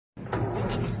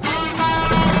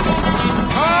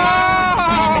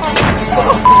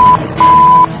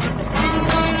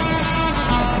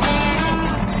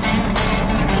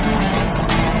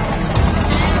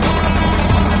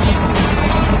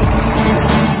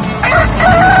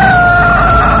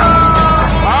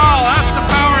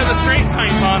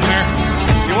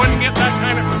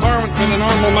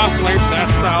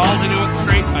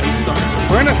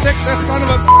this son of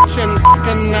a bitch and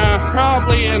fucking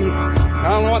probably in, I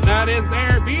don't know what that is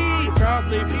there, B,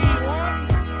 probably B1.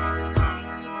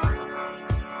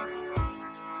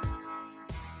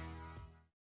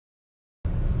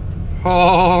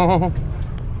 Oh,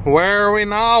 where are we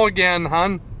now again,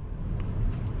 hun?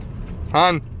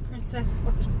 Hun? Princess.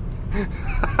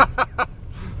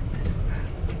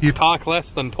 You talk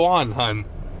less than Twan, hun.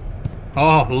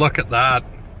 Oh, look at that.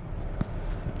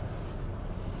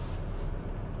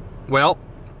 Well,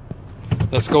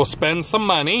 let's go spend some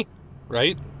money,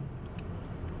 right?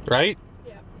 Right?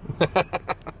 Yeah.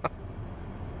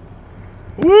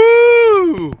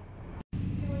 Woo!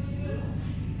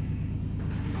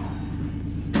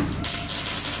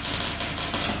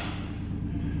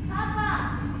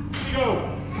 Papa!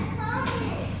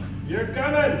 You're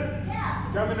coming?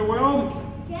 Yeah. Coming to weld?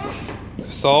 Yeah.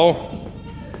 So,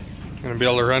 gonna be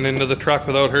able to run into the truck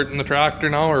without hurting the tractor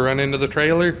now, or run into the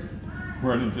trailer?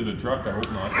 Run into the truck, I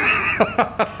hope not.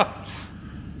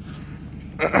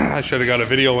 I should have got a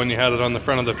video when you had it on the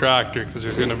front of the tractor, because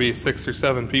there's gonna be 6 or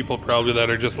 7 people probably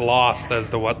that are just lost as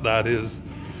to what that is.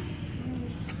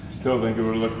 Still think it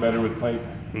would look better with pipe.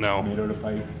 No. Made out of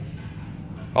pipe.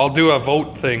 I'll do a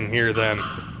vote thing here then.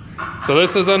 So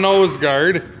this is a nose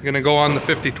guard. Gonna go on the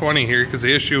 50-20 here, because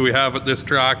the issue we have with this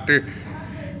tractor,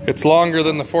 it's longer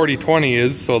than the 40-20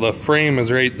 is, so the frame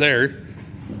is right there,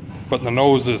 but the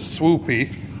nose is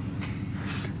swoopy.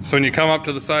 So when you come up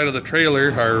to the side of the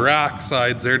trailer, our rack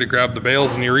side's there to grab the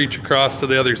bales, and you reach across to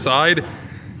the other side,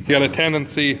 you got a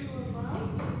tendency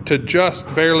to just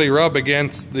barely rub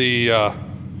against the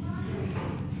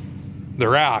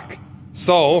rack.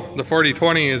 So the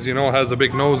 40-20 is, you know, has a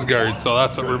big nose guard, so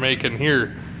that's what we're making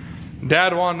here.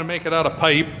 Dad wanted to make it out of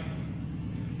pipe,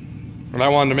 and I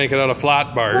wanted to make it out of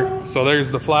flat bar. So there's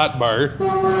the flat bar.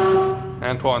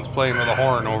 Antoine's playing with a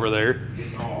horn over there.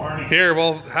 Here,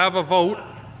 we'll have a vote.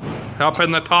 Up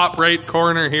in the top right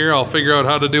corner here, I'll figure out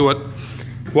how to do it.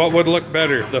 What would look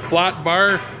better, the flat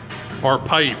bar or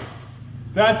pipe?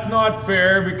 That's not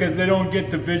fair, because they don't get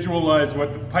to visualize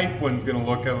what the pipe one's gonna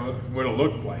look at, would have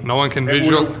looked like. No one can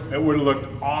visual. It would have looked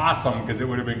awesome, because it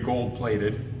would have been gold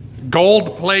plated.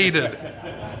 Gold plated.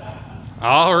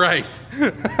 All right.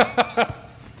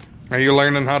 Are you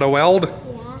learning how to weld?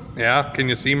 Yeah. Yeah. Can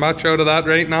you see much out of that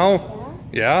right now?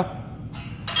 Yeah.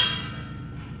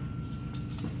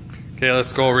 Okay,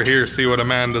 let's go over here, see what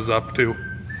Amanda's up to.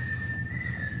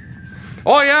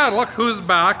 Oh yeah, look who's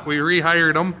back. We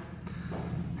rehired him.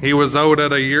 He was out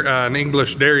at an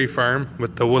English dairy farm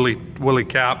with the woolly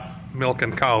cap,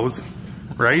 milking cows,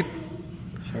 right?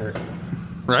 Sure.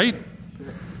 Right?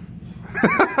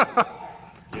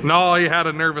 No, he had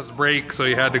a nervous break, so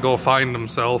he had to go find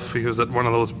himself. He was at one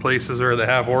of those places where they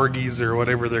have orgies or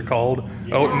whatever they're called,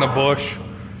 out in the bush.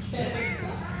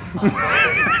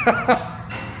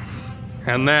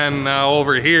 And then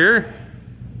over here,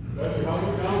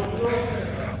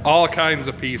 all kinds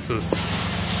of pieces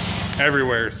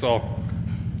everywhere. So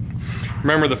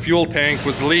remember, the fuel tank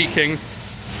was leaking.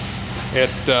 They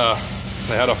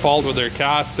had a fault with their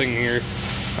casting here,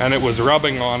 and it was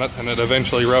rubbing on it, and it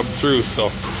eventually rubbed through. So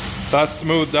that's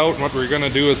smoothed out, and what we're gonna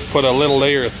do is put a little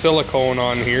layer of silicone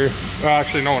on here.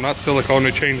 Actually, no, not silicone,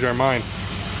 we changed our mind.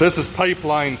 This is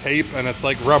pipeline tape, and it's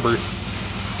like rubber,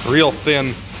 real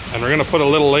thin. And we're gonna put a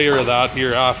little layer of that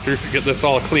here after to get this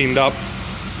all cleaned up.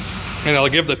 And it'll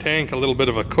give the tank a little bit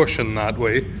of a cushion that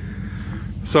way.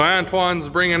 So Antoine's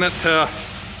bringing it to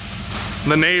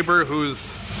the neighbor who's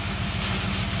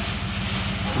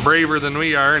braver than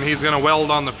we are, and he's gonna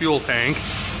weld on the fuel tank.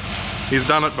 He's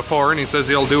done it before, and he says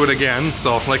he'll do it again.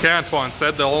 So like Antoine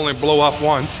said, they'll only blow up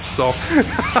once. So,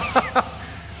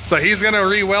 so he's gonna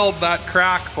re-weld that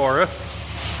crack for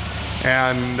us.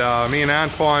 And me and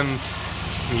Antoine,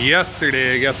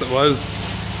 yesterday I guess it was,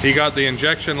 he got the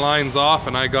injection lines off,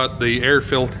 and I got the air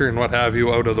filter and what have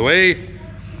you out of the way.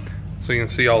 So you can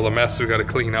see all the mess we got to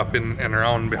clean up in and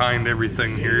around behind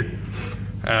everything here.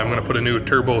 I'm gonna put a new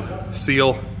turbo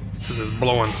seal, because it's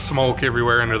blowing smoke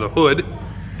everywhere under the hood.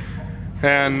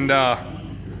 And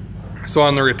so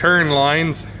on the return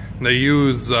lines, they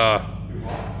use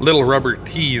little rubber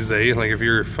tees, eh? Like if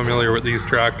you're familiar with these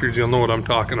tractors, you'll know what I'm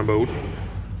talking about.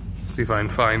 See if I can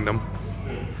find them.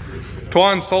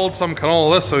 Twan sold some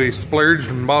canola, so he splurged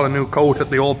and bought a new coat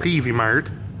at the old Peavy Mart.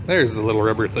 There's the little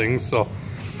rubber things. So,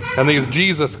 and these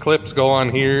Jesus clips go on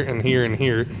here and here and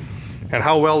here. And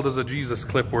how well does a Jesus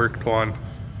clip work, Twan?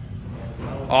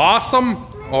 Awesome,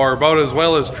 or about as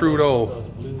well as Trudeau? Those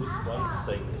blue splice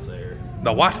things there.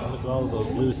 The what? As well as those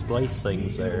blue splice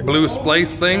things there. Blue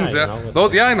splice things, Yeah, yeah. you know,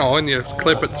 Those, yeah, I know, and you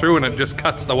clip it through and it just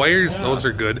cuts the wires. Those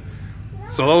are good.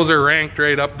 So those are ranked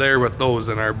right up there with those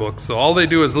in our book. So all they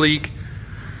do is leak.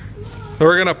 So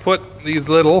we're gonna put these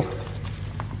little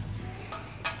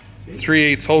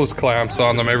 3/8 hose clamps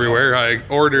on them everywhere. I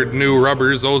ordered new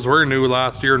rubbers. Those were new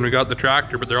last year when we got the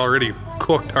tractor, but they're already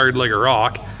cooked hard like a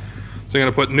rock. So I'm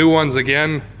gonna put new ones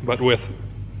again, but with,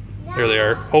 there they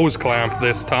are, hose clamp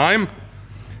this time.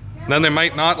 Then they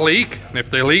might not leak. And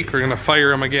if they leak, we're gonna fire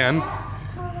them again.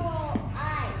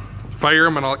 Fire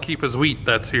him and I'll keep his wheat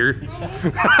that's here.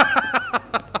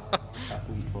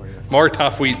 More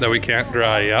tough wheat that we can't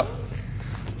dry, yep.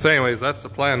 So anyways, that's the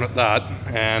plan with that.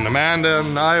 And Amanda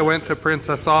and I went to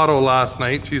Princess Auto last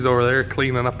night. She's over there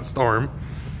cleaning up a storm.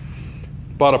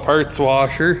 Bought a parts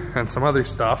washer and some other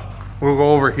stuff. We'll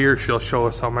go over here, she'll show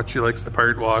us how much she likes the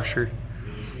part washer.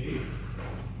 You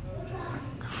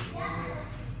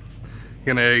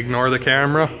gonna ignore the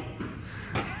camera?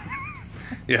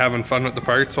 You having fun with the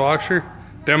parts washer?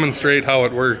 Demonstrate how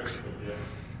it works.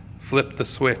 Flip the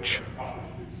switch.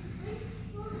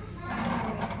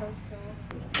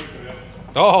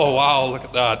 Oh wow, look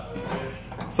at that.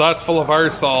 So that's full of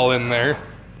arsol in there.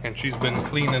 And she's been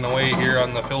cleaning away here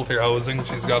on the filter housing.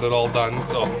 She's got it all done.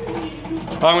 So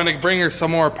I'm gonna bring her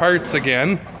some more parts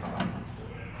again.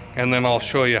 And then I'll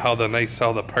show you how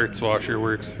the parts washer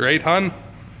works. Right, hon?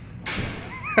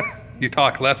 You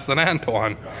talk less than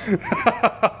Antoine.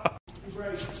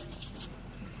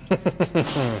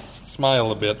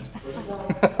 Smile a bit.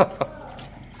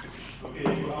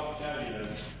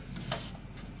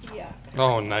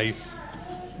 Oh, nice.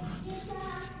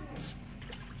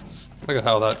 Look at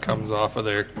how that comes off of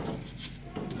there.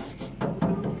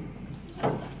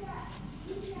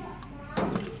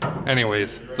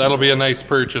 Anyways, that'll be a nice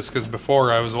purchase because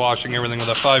before I was washing everything with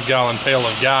a 5-gallon pail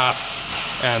of gas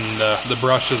and the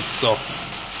brushes, so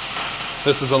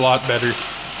this is a lot better.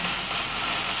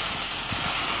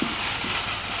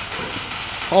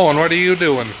 Oh, and what are you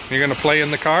doing? You're gonna play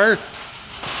in the car?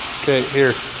 Okay,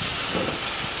 here.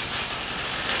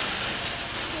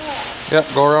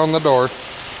 Yep, go around the door.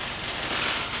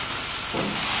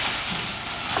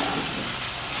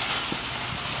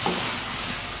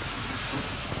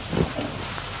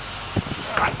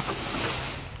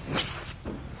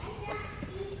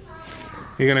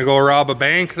 You gonna go rob a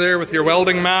bank there with your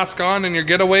welding mask on in your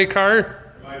getaway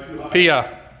car?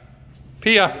 Pia.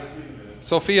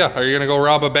 Sophia, are you gonna go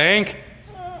rob a bank?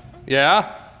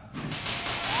 Yeah?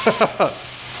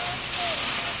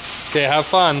 Okay, have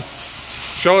fun.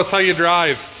 Show us how you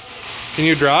drive. Can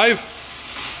you drive?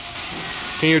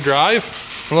 Can you drive?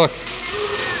 Look.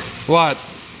 What?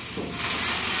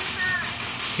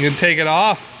 You can take it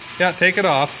off? Yeah, take it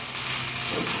off.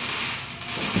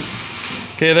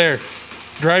 Okay, there.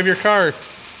 Drive your car.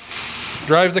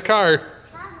 Drive the car.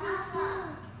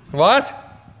 What?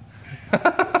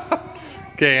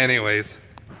 Okay, anyways.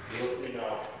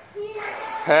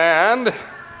 And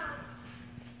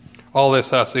all this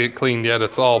has to get cleaned yet.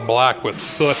 It's all black with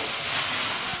soot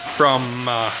from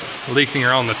leaking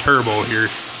around the turbo here.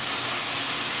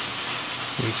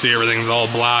 You can see everything's all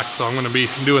black, so I'm going to be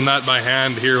doing that by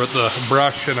hand here with the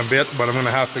brush in a bit, but I'm going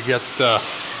to have to get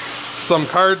some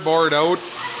cardboard out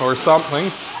or something.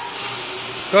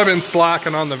 I've been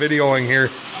slacking on the videoing here.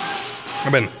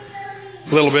 I've been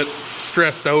a little bit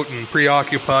stressed out and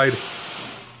preoccupied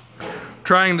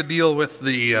trying to deal with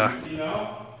the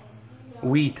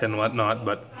wheat and whatnot,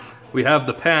 but we have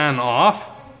the pan off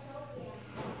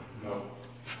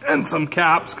and some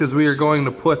caps because we are going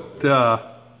to put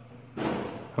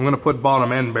I'm going to put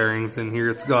bottom end bearings in here.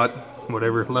 It's got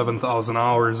whatever 11,000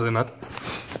 hours in it,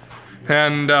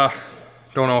 and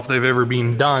don't know if they've ever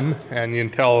been done, and you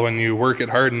can tell when you work it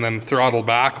hard and then throttle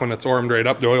back when it's warmed right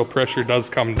up, the oil pressure does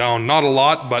come down. Not a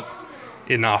lot, but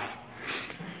enough.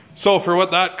 So for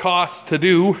what that costs to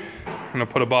do, I'm going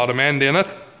to put a bottom end in it.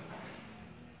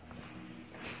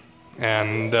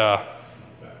 And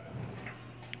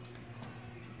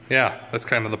yeah, that's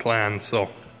kind of the plan. So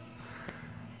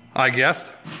I guess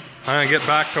I'm going to get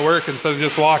back to work instead of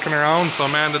just walking around so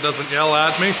Amanda doesn't yell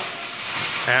at me.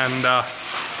 And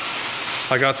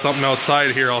I got something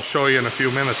outside here I'll show you in a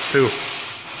few minutes too.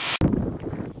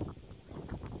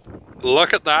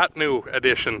 Look at that new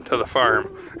addition to the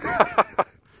farm.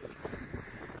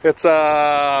 It's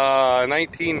a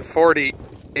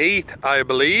 1948, I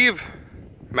believe,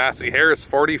 Massey Harris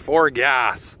 44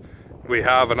 gas. We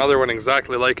have another one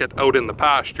exactly like it out in the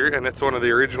pasture, and it's one of the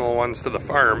original ones to the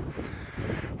farm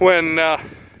when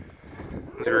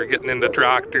they were getting into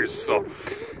tractors. So,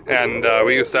 and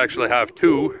we used to actually have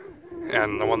two,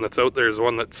 and the one that's out there is the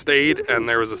one that stayed, and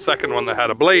there was a second one that had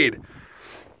a blade.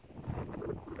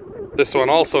 This one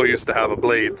also used to have a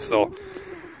blade, so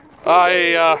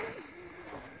I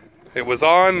it was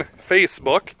on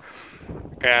Facebook,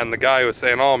 and the guy was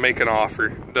saying, oh, make an offer.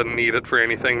 Doesn't need it for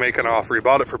anything, make an offer. He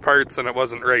bought it for parts and it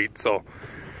wasn't right, so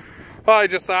I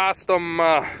just asked him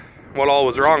what all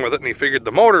was wrong with it, and he figured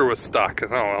the motor was stuck.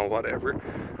 And, oh, well, whatever.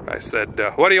 I said,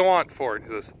 what do you want for it? He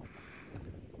says,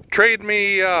 trade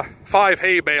me 5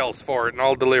 hay bales for it and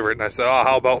I'll deliver it. And I said, oh,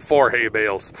 how about 4 hay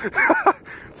bales?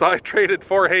 So I traded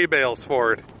 4 hay bales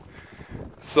for it.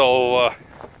 So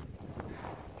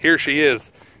here she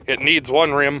is. It needs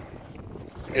one rim.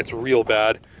 It's real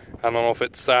bad. I don't know if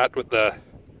it sat with the,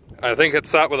 I think it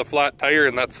sat with a flat tire,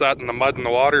 and that sat in the mud and the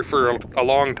water for a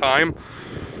long time.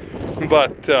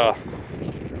 But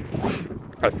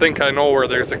I think I know where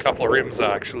there's a couple of rims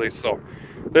actually. So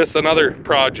this another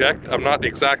project. I'm not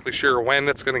exactly sure when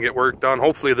it's going to get work done.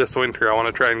 Hopefully this winter. I want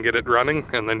to try and get it running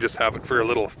and then just have it for a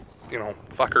little, you know,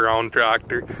 fuck around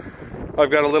tractor. I've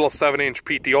got a little 7-inch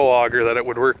PTO auger that it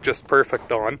would work just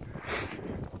perfect on.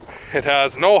 It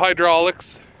has no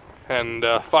hydraulics and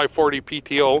 540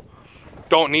 PTO.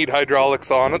 Don't need hydraulics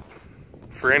on it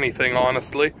for anything,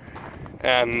 honestly.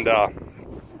 And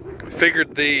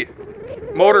figured the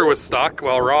motor was stuck.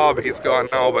 Well, Rob, he's gone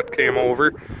now, but came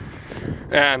over.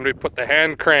 And we put the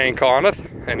hand crank on it,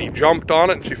 and he jumped on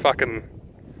it, and she fucking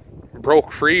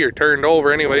broke free or turned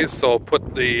over anyways. So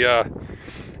put the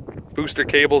booster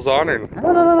cables on her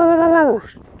and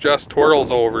just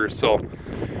twirls over. So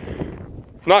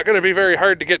it's not going to be very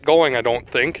hard to get going, I don't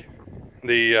think.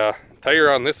 The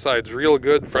tire on this side's real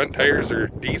good. Front tires are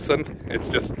decent. It's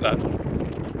just that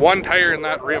one tire in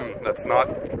that rim that's not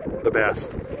the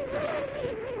best.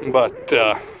 But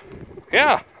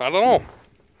yeah, I don't know.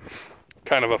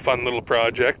 Kind of a fun little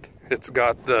project. It's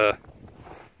got the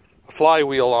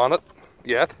flywheel on it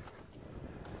yet.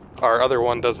 Our other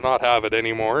one does not have it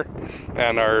anymore.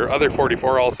 And our other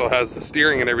 44 also has the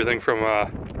steering and everything from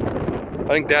I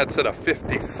think Dad said a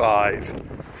 55.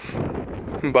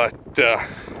 But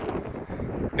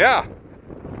yeah,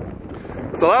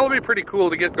 so that'll be pretty cool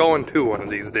to get going too one of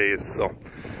these days. So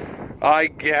I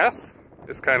guess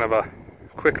just kind of a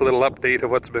quick little update of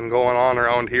what's been going on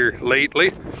around here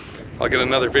lately. I'll get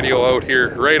another video out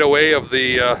here right away of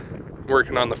the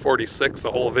working on the 46,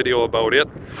 a whole video about it.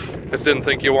 Just didn't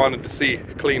think you wanted to see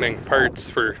cleaning parts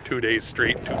for 2 days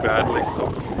straight too badly,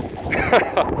 so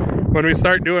when we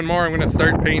start doing more, I'm going to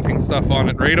start painting stuff on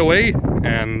it right away.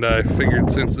 And I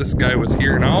figured since this guy was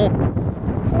here now,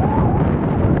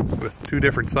 with 2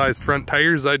 different sized front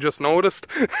tires I just noticed.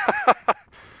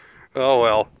 Oh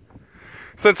well.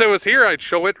 Since it was here, I'd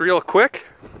show it real quick.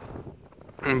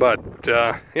 But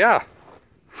yeah,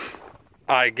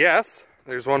 I guess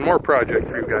there's one more project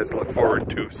for you guys to look forward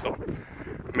to. So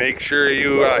make sure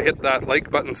you hit that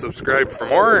like button, subscribe for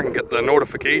more, and get the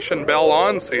notification bell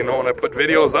on so you know when I put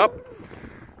videos up.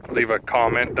 Leave a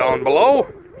comment down below.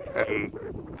 And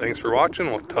thanks for watching.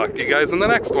 We'll talk to you guys in the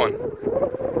next one.